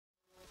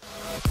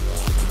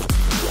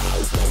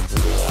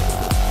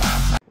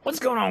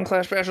going on,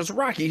 Clash Bashers?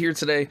 Rocky here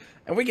today,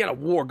 and we got a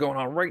war going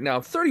on right now.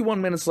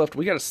 31 minutes left.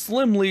 We got a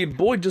slim lead.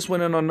 Boyd just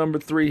went in on number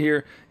 3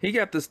 here. He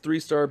got this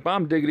 3-star.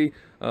 Bomb Diggity.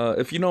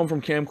 If you know him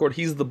from Camcord,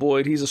 he's the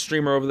Boyd. He's a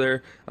streamer over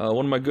there.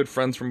 One of my good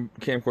friends from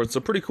Camcord. So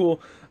pretty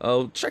cool.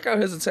 Check out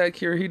his attack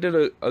here. He did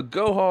a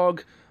Go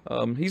Hog.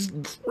 He's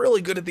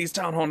really good at these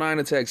Town Hall 9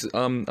 attacks.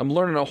 I'm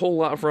learning a whole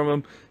lot from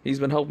him. He's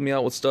been helping me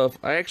out with stuff.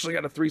 I actually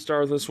got a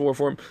 3-star with this war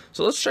for him.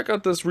 So let's check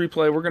out this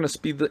replay. We're going to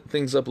speed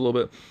things up a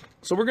little bit.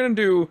 So we're going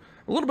to do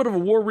a little bit of a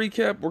war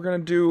recap. We're going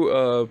to do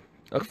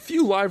a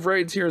few live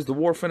raids here as the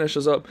war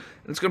finishes up.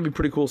 And it's going to be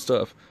pretty cool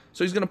stuff.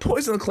 So he's going to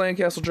poison the Clan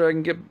Castle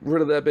Dragon, get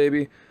rid of that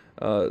baby.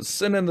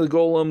 Send in the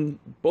golem,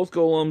 both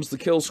golems, the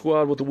kill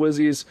squad with the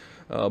whizzies,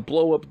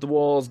 blow up the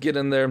walls, get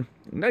in there.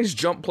 Nice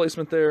jump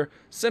placement there.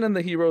 Send in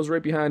the heroes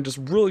right behind, just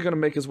really going to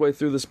make his way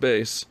through this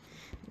base.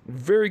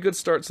 Very good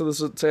start to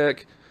this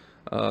attack.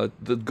 The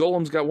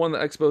golem's got one of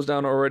the expos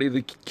down already.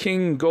 The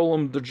king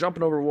golem, they're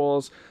jumping over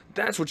walls.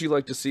 That's what you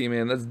like to see,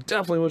 man. That's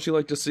definitely what you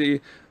like to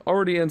see.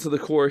 Already into the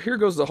core. Here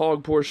goes the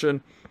hog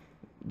portion.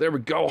 There we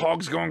go.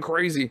 Hog's going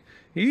crazy.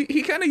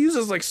 He kind of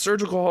uses like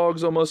surgical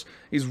hogs almost.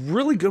 He's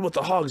really good with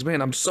the hogs,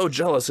 man. I'm so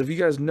jealous. If you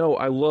guys know,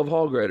 I love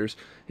hog riders.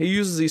 He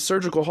uses these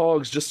surgical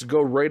hogs just to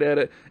go right at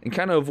it and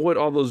kind of avoid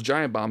all those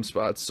giant bomb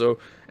spots. So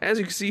as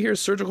you can see here,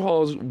 surgical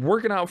hogs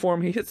working out for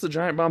him. He hits the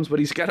giant bombs, but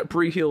he's got it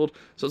pre-healed,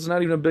 so it's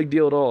not even a big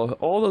deal at all.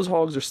 All those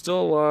hogs are still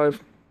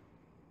alive.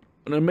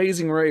 An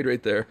amazing raid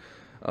right there.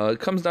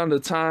 It comes down to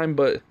time,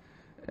 but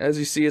as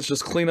you see, it's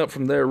just clean up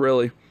from there,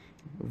 really.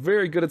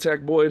 Very good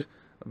attack, Boyd.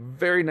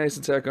 Very nice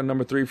attack on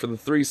number 3 for the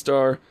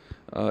 3-star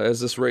as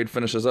this raid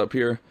finishes up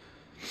here.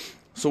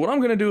 So what I'm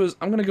going to do is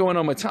I'm going to go in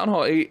on my Town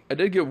Hall 8. I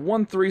did get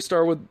one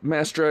 3-star with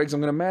Mass Drags. I'm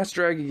going to Mass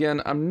Drag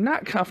again. I'm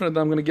not confident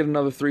that I'm going to get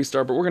another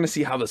 3-star, but we're going to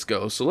see how this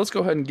goes. So let's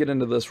go ahead and get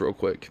into this real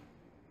quick.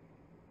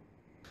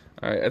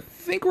 Alright, I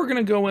think we're going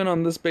to go in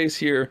on this base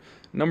here,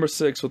 number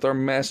 6, with our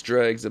Mass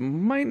Drags. It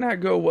might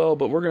not go well,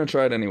 but we're going to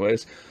try it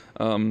anyways.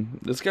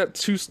 It's got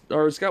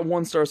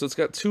 1 star, so it's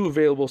got 2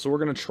 available, so we're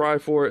going to try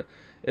for it.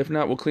 If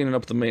not, we'll clean it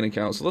up the main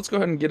account. So let's go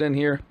ahead and get in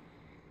here.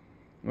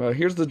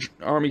 Here's the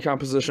army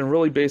composition,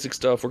 really basic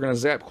stuff. We're going to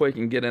Zap Quake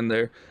and get in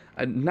there.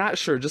 I'm not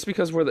sure, just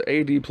because where the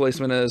AD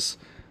placement is,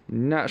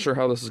 not sure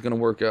how this is going to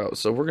work out.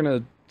 So we're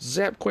going to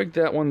Zap Quake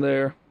that one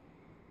there.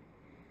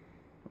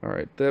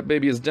 Alright, that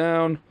baby is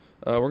down.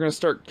 We're going to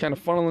start kind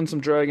of funneling some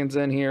dragons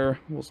in here.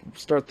 We'll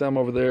start them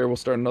over there. We'll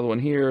start another one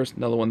here,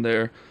 another one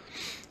there.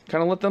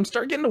 Kind of let them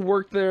start getting to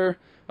work there.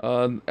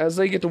 As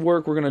they get to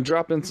work, we're going to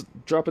drop in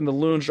the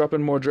loons, drop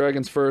in more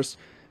dragons first,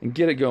 and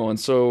get it going.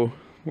 So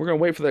we're going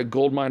to wait for that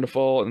gold mine to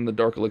fall and the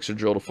dark elixir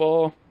drill to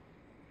fall.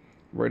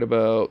 Right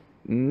about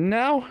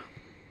now.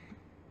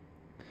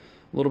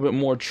 A little bit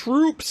more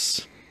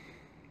troops.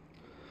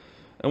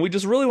 And we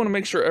just really want to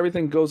make sure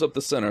everything goes up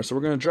the center. So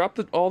we're going to drop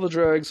all the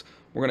drags.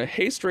 We're going to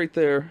haste right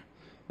there.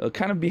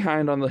 Kind of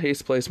behind on the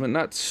haste placement.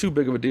 Not too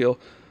big of a deal.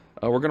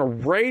 We're going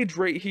to rage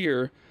right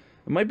here.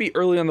 It might be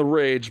early on the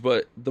rage,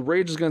 but the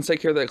rage is going to take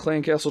care of that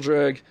Clan Castle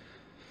drag.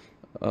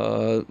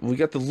 We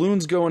got the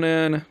loons going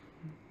in.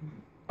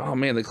 Oh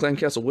man, the Clan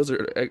Castle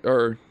wizard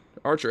or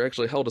archer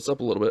actually held us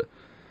up a little bit.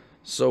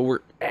 So we're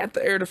at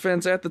the air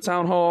defense at the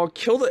town hall.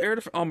 Kill the air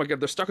defense. Oh my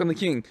god, they're stuck on the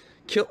king.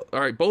 Kill. All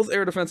right, both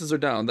air defenses are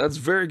down. That's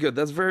very good.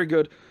 That's very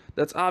good.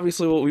 That's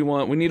obviously what we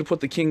want. We need to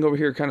put the king over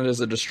here kind of as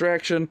a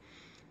distraction.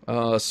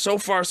 So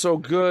far so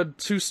good.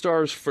 2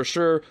 stars for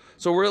sure.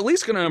 So we're at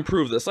least going to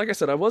improve this. Like I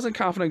said, I wasn't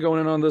confident going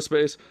in on this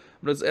base,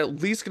 but it's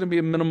at least going to be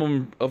a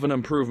minimum of an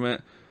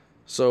improvement.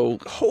 So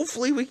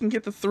hopefully we can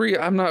get the 3.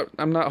 I'm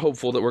not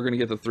hopeful that we're going to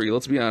get the 3.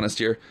 Let's be honest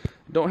here.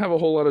 Don't have a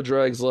whole lot of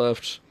drags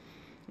left.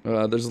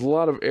 There's a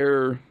lot of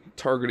air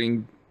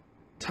targeting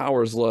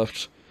towers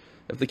left.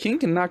 If the king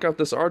can knock out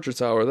this archer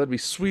tower, that'd be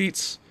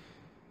sweet.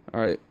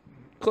 Alright,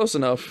 close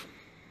enough.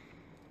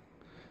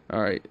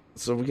 Alright,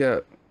 so we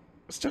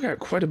still got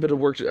quite a bit of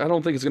work. I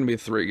don't think it's going to be a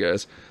 3,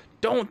 guys.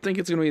 Don't think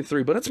it's going to be a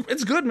 3, but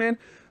it's good, man.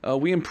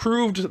 We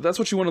improved. That's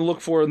what you want to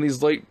look for in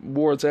these light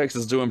war attacks,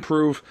 is to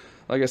improve.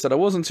 Like I said, I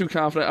wasn't too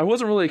confident. I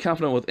wasn't really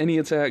confident with any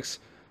attacks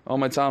on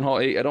my Town Hall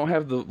 8. I don't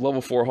have the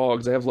level 4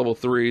 hogs. I have level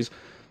 3s.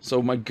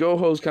 So my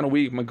Go-Ho's kind of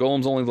weak. My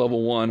Golem's only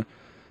level 1.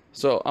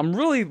 So I'm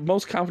really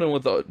most confident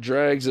with the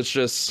drags. It's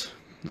just,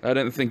 I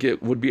didn't think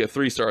it would be a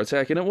 3-star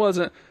attack, and it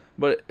wasn't.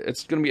 But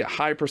it's going to be a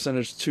high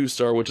percentage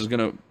 2-star, which is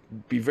going to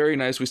be very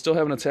nice. We still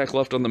have an attack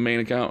left on the main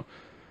account,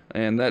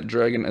 and that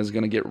dragon is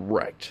going to get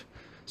wrecked.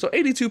 So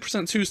 82%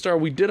 2-star.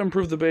 We did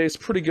improve the base.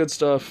 Pretty good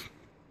stuff.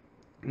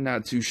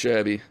 Not too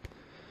shabby.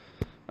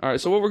 Alright,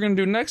 so what we're going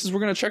to do next is we're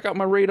going to check out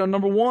my raid on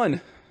number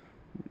 1.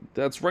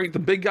 That's right, the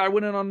big guy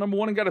went in on number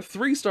 1 and got a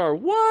 3-star.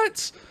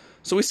 What?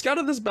 So we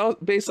scouted this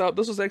base out.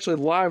 This was actually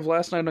live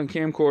last night on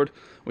Camcord.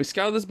 We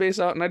scouted this base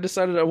out, and I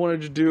decided I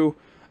wanted to do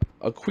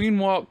a Queen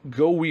Walk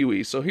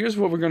GoWiWi. So here's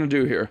what we're going to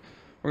do here.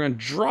 We're going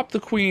to drop the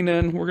queen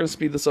in. We're going to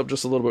speed this up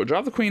just a little bit.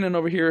 Drop the queen in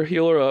over here,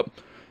 heal her up.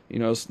 You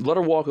know, let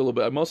her walk a little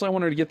bit. Mostly I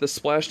wanted to get this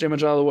splash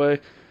damage out of the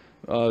way.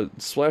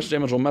 Splash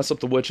damage will mess up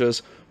the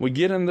witches. We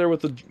get in there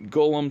with the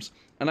golems,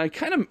 and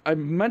I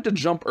meant to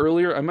jump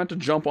earlier. I meant to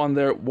jump on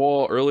their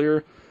wall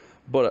earlier,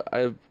 but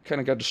I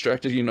kind of got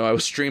distracted. You know, I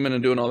was streaming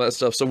and doing all that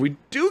stuff. So we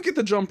do get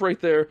the jump right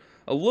there.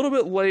 A little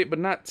bit late, but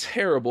not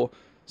terrible.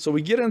 So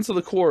we get into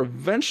the core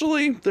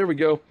eventually. There we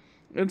go.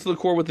 Into the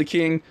core with the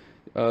king.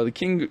 The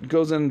king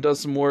goes in and does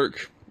some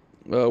work.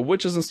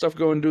 Witches and stuff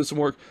go and do some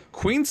work.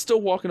 Queen's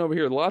still walking over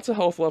here. Lots of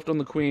health left on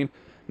the queen.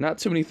 Not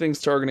too many things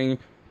targeting.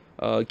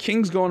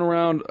 King's going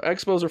around.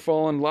 Expos are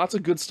falling. Lots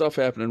of good stuff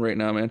happening right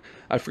now, man.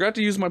 I forgot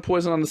to use my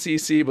poison on the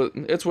CC, but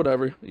it's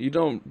whatever.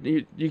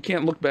 You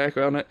can't look back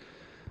on it.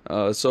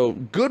 So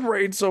good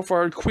raid so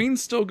far.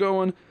 Queen's still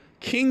going.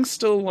 King's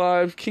still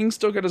alive. King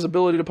still got his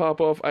ability to pop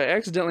off. I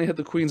accidentally hit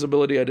the queen's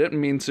ability. I didn't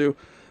mean to,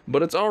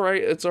 but it's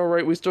alright. It's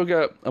alright. We still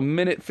got a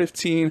minute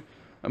 15.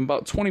 I'm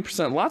about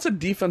 20%. Lots of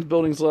defense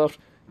buildings left.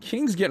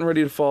 King's getting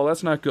ready to fall.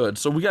 That's not good.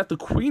 So we got the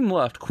queen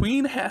left.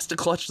 Queen has to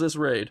clutch this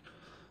raid.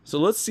 So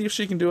let's see if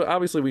she can do it.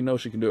 Obviously, we know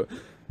she can do it.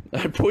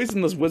 I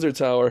poisoned this wizard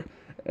tower,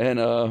 and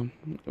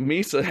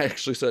Misa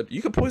actually said,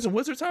 "You can poison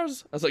wizard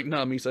towers?" I was like,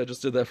 "Nah, Misa, I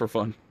just did that for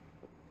fun."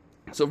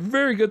 So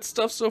very good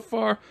stuff so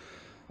far.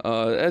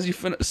 As you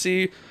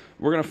see,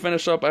 we're going to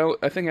finish up.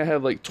 I think I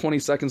have like 20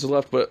 seconds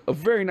left, but a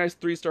very nice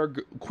 3-star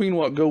Queen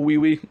Walk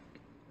GoWiWi.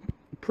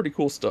 Pretty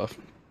cool stuff.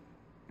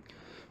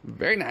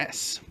 Very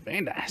nice.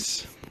 Very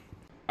nice.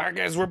 Alright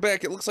guys, we're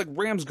back. It looks like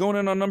RaM's going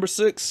in on number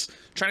 6.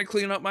 Trying to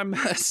clean up my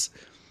mess.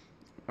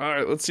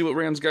 Alright, let's see what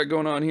RaM's got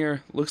going on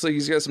here. Looks like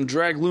he's got some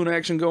drag loon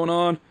action going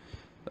on.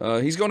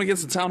 He's going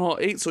against the Town Hall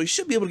 8, so he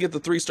should be able to get the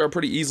 3-star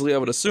pretty easily, I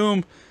would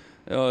assume.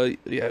 Yeah,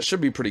 it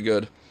should be pretty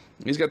good.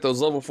 He's got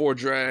those level 4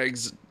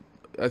 drags.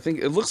 I think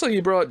it looks like he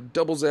brought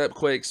double zap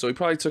quake, so he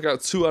probably took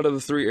out 2 out of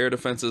the 3 air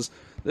defenses.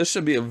 This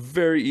should be a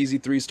very easy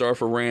 3-star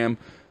for RaM.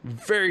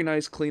 Very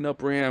nice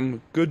cleanup,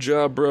 RaM. Good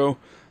job, bro.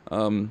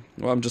 Well,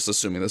 I'm just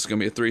assuming this is gonna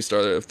be a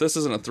 3-star. If this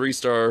isn't a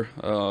 3-star,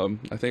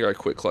 I think I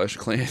quit Clash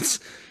of Clans.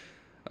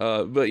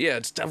 But yeah,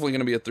 it's definitely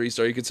gonna be a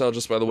 3-star. You can tell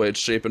just by the way it's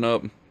shaping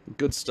up.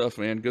 Good stuff,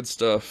 man. Good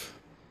stuff.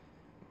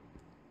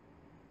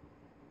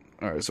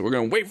 Alright, so we're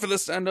going to wait for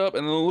this to end up,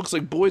 and then it looks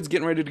like Boyd's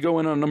getting ready to go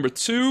in on number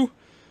 2.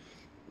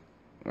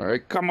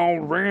 Alright, come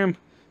on, RaM.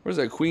 Where's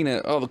that queen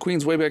at? Oh, the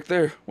queen's way back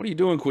there. What are you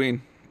doing,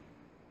 queen?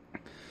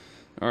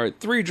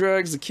 Alright, 3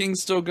 drags. The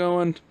king's still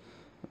going.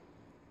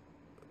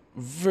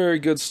 Very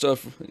good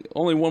stuff.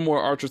 Only 1 more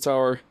archer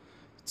tower.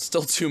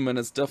 Still 2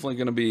 minutes. Definitely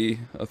going to be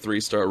a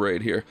 3-star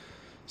raid here.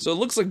 So it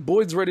looks like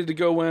Boyd's ready to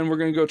go in. We're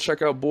going to go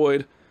check out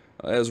Boyd.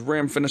 As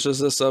RaM finishes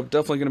this up,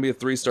 definitely going to be a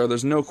 3-star.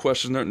 There's no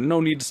question. There's no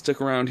need to stick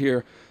around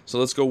here. So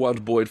let's go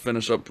watch Boyd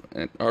finish up,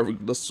 or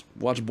let's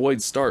watch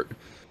Boyd start.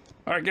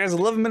 Alright guys,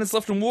 11 minutes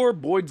left in war.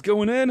 Boyd's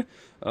going in.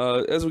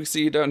 As we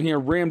see down here,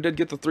 RaM did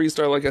get the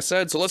 3-star like I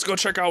said. So let's go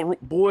check out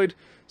Boyd,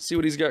 see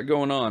what he's got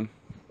going on.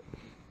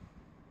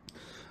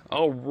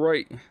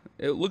 Alright,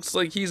 it looks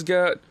like he's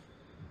got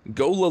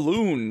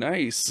GoLaloon.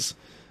 Nice.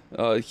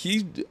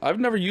 I've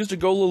never used a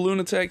GoLaloon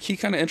attack. He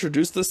kind of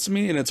introduced this to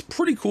me, and it's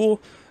pretty cool.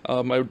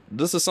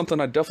 This is something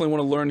I definitely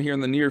want to learn here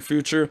in the near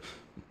future.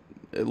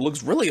 It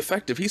looks really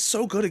effective. He's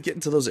so good at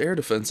getting to those air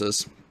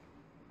defenses.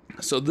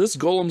 So this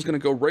golem's going to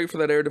go right for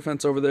that air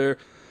defense over there.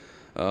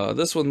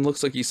 This one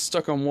looks like he's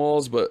stuck on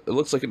walls, but it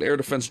looks like an air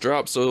defense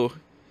drop, so...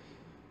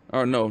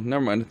 Oh, no,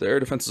 never mind. The air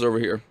defense is over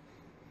here.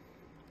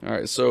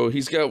 Alright, so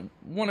he's got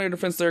 1 air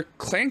defense there.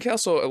 Clan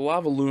Castle, a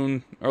Lava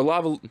Loon, or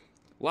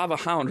Lava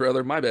Hound,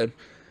 rather, my bad.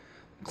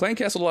 Clan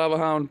Castle Lava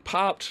Hound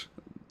popped,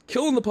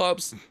 killing the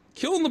pups.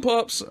 Killing the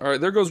pups.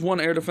 Alright, there goes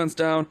 1 air defense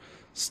down.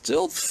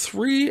 Still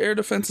 3 air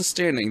defenses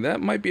standing.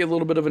 That might be a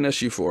little bit of an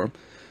issue for him.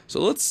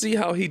 So let's see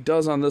how he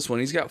does on this one.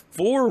 He's got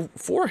 4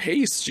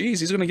 haste.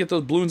 Jeez, he's going to get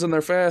those balloons in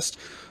there fast.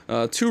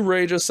 2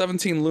 rages,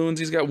 17 loons.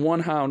 He's got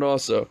 1 hound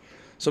also.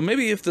 So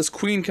maybe if this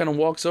queen kind of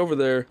walks over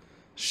there,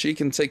 she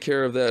can take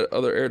care of that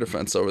other air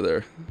defense over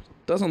there.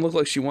 Doesn't look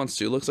like she wants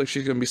to. Looks like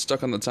she's going to be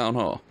stuck on the town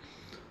hall.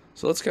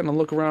 So let's kind of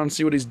look around and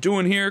see what he's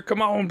doing here.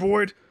 Come on,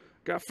 Boyd.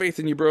 Got faith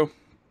in you, bro.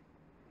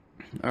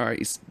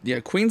 Alright, yeah,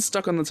 queen's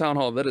stuck on the town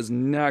hall. That is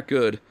not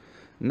good.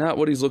 Not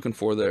what he's looking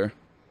for there.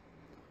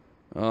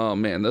 Oh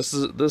man,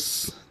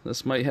 this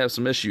might have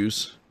some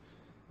issues.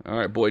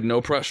 Alright, Boyd,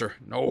 no pressure.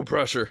 No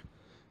pressure.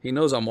 He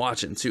knows I'm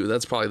watching too.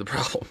 That's probably the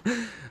problem.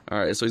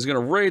 Alright, so he's gonna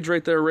rage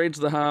right there, rage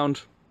the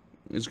hound.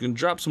 He's gonna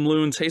drop some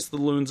loons, haste the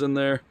loons in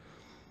there.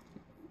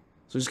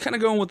 So he's kind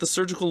of going with the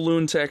surgical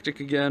loon tactic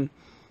again.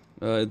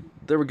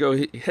 There we go.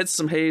 He hits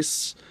some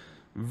haste.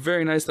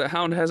 Very nice. That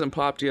hound hasn't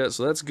popped yet,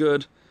 so that's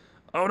good.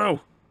 Oh no!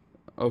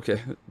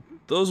 Okay,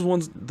 those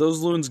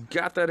loons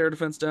got that air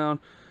defense down.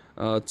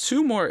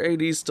 2 more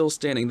ADs still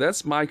standing.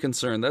 That's my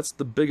concern. That's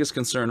the biggest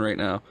concern right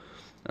now.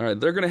 All right,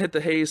 they're gonna hit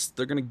the haste.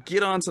 They're gonna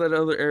get onto that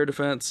other air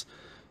defense.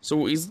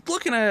 So he's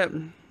looking at.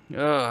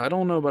 I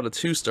don't know about a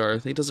 2-star.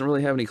 He doesn't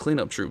really have any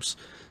cleanup troops.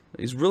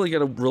 He's really got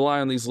to rely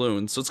on these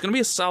loons. So it's gonna be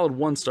a solid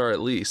 1-star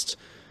at least.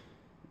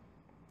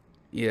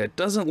 Yeah, it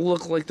doesn't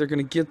look like they're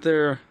gonna get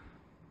there.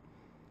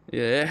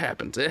 Yeah, it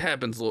happens. It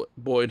happens,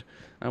 Boyd.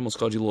 I almost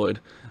called you Lloyd.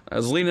 I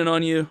was leaning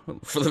on you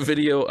for the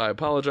video. I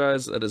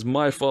apologize. That is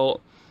my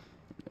fault.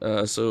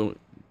 So,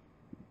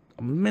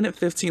 a minute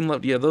 15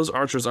 left. Yeah, those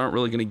archers aren't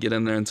really going to get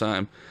in there in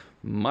time.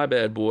 My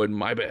bad, Boyd.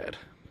 My bad.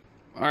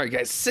 Alright,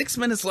 guys. 6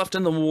 minutes left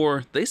in the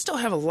war. They still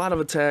have a lot of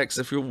attacks.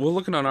 If we're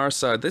looking on our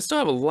side, they still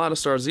have a lot of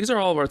stars. These are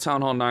all of our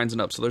Town Hall 9s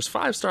and up. So, there's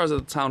 5 stars at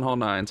the Town Hall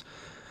 9s.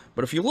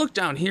 But if you look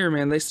down here,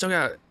 man, they still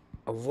got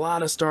a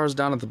lot of stars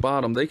down at the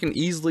bottom. They can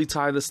easily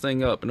tie this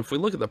thing up. And if we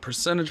look at the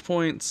percentage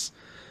points,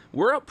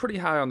 we're up pretty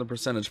high on the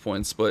percentage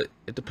points, but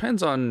it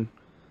depends on,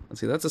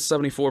 let's see, that's a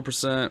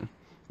 74%,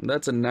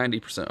 that's a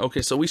 90%.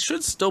 Okay, so we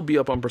should still be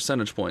up on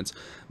percentage points,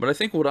 but I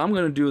think what I'm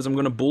going to do is I'm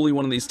going to bully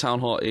one of these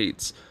Town Hall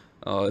 8s.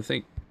 I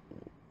think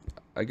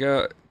I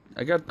got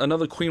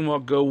another Queen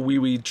Walk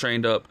GoWiWi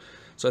trained up,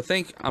 so I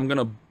think I'm going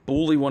to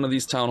bully one of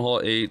these Town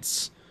Hall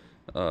 8s.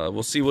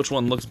 We'll see which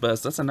one looks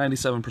best. That's a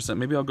 97%.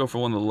 Maybe I'll go for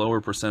one of the lower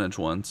percentage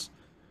ones.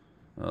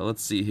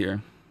 Let's see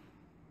here.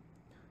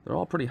 They're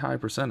all pretty high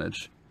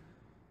percentage.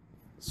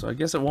 So I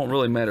guess it won't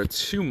really matter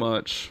too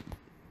much.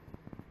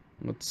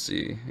 Let's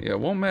see. Yeah,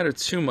 it won't matter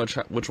too much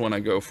which one I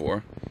go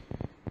for.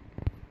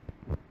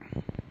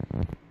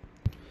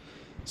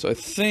 So I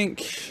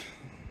think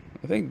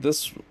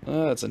this,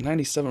 it's a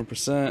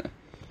 97%.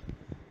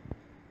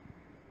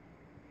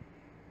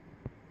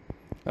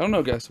 I don't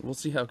know, guys. We'll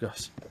see how it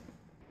goes.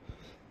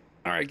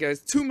 Alright, guys.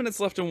 2 minutes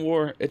left in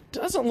war. It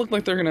doesn't look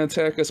like they're going to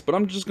attack us, but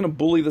I'm just going to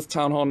bully this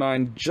Town Hall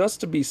 9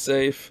 just to be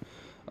safe.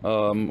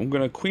 I'm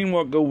going to Queen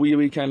Walk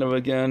GoWiWi kind of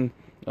again.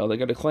 They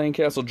got a Clan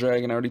Castle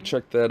Dragon. I already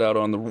checked that out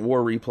on the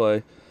war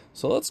replay.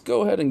 So let's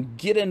go ahead and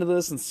get into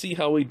this and see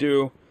how we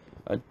do.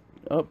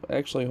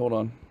 Actually, hold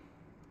on.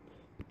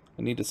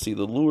 I need to see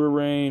the lure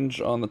range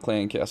on the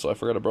Clan Castle. I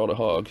forgot I brought a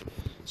hog.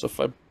 So if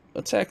I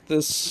attack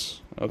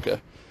this...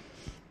 Okay.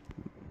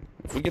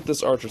 If we get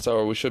this Archer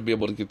Tower, we should be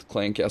able to get the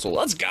Clan Castle.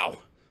 Let's go!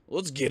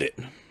 Let's get it.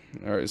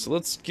 Alright, so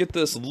let's get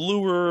this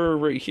lure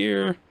right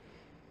here.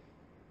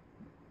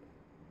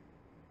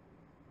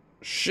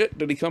 Shit,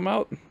 did he come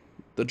out?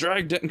 The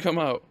drag didn't come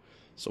out.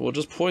 So we'll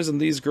just poison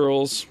these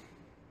girls.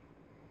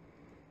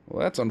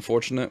 Well, that's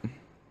unfortunate.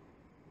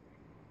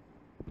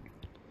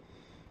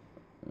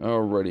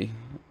 Alrighty.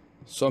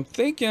 So I'm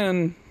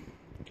thinking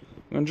I'm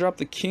going to drop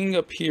the king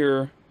up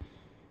here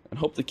and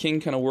hope the king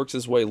kind of works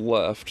his way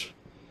left.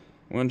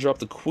 I'm going to drop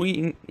the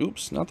queen...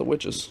 Oops, not the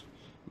witches.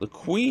 The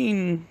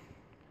queen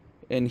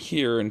in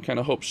here and kind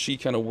of hope she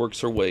kind of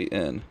works her way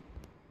in.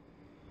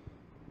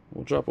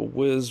 We'll drop a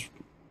whiz...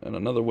 and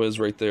another whiz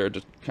right there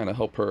to kind of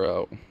help her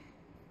out.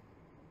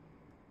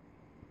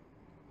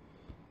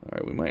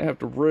 Alright, we might have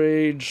to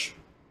rage.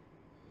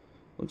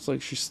 Looks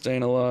like she's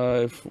staying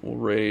alive. We'll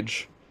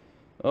rage.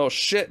 Oh,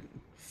 shit!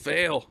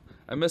 Fail!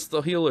 I missed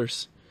the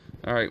healers.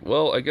 Alright,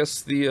 well, I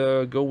guess the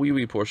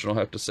GoWiWi portion will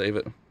have to save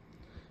it.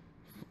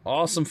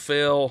 Awesome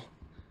fail.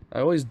 I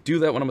always do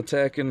that when I'm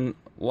attacking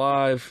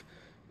live.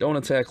 Don't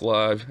attack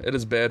live. It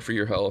is bad for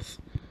your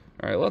health.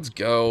 Alright, let's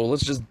go.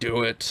 Let's just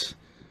do it.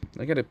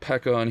 I got a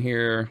P.E.K.K.A on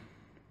here.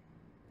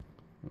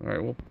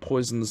 Alright, we'll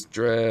poison this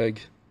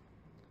drag.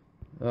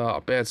 Oh,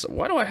 bad.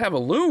 Why do I have a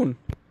loon?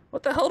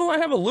 What the hell do I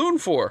have a loon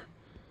for?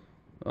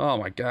 Oh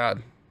my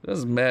god. This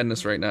is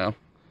madness right now.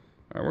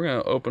 Alright, we're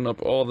gonna open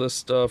up all this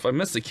stuff. I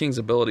missed the king's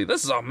ability.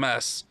 This is a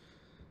mess.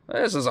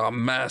 This is a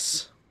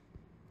mess.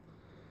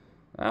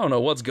 I don't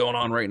know what's going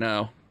on right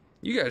now.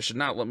 You guys should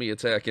not let me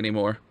attack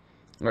anymore.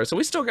 Alright, so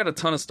we still got a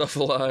ton of stuff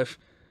alive.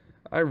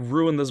 I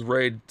ruined this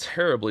raid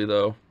terribly,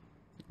 though.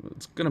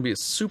 It's gonna be a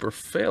super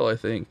fail, I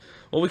think.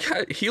 Well, we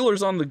got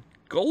healers on the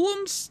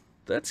golems?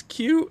 That's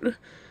cute,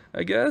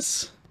 I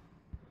guess.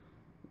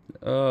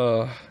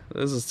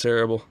 This is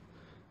terrible.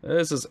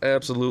 This is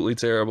absolutely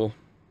terrible.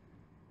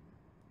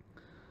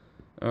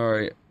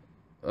 Alright.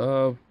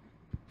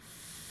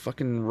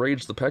 Fucking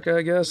rage the P.E.K.K.A,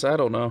 I guess? I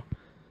don't know.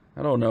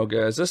 I don't know,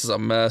 guys. This is a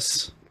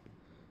mess.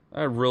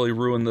 I really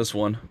ruined this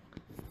one.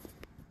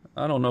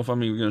 I don't know if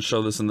I'm even gonna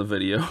show this in the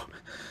video.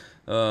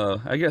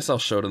 I guess I'll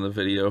show it in the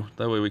video.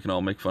 That way we can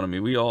all make fun of me.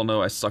 We all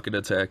know I suck at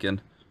attacking.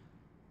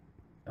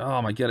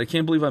 Oh my god, I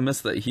can't believe I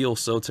missed that heal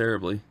so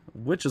terribly.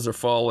 Witches are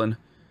falling.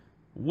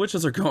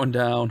 Witches are going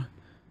down.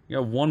 You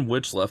got one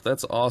witch left.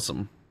 That's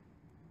awesome.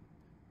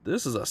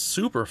 This is a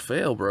super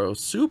fail, bro.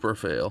 Super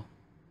fail.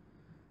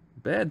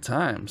 Bad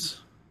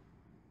times.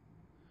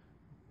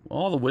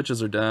 All the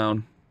witches are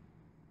down.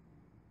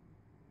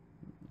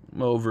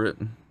 I'm over it.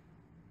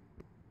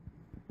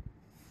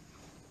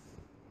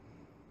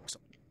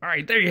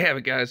 Alright, there you have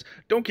it, guys.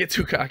 Don't get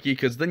too cocky,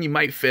 because then you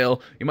might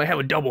fail. You might have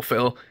a double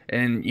fail,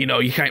 and, you know,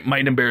 you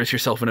might embarrass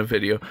yourself in a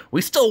video.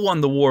 We still won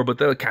the war, but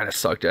that kind of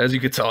sucked. As you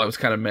could tell, I was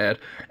kind of mad.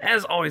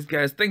 As always,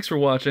 guys, thanks for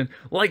watching.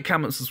 Like,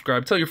 comment,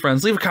 subscribe. Tell your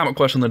friends. Leave a comment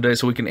question of the day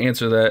so we can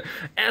answer that.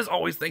 As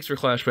always, thanks for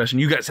Clash Passion.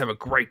 You guys have a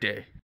great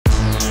day.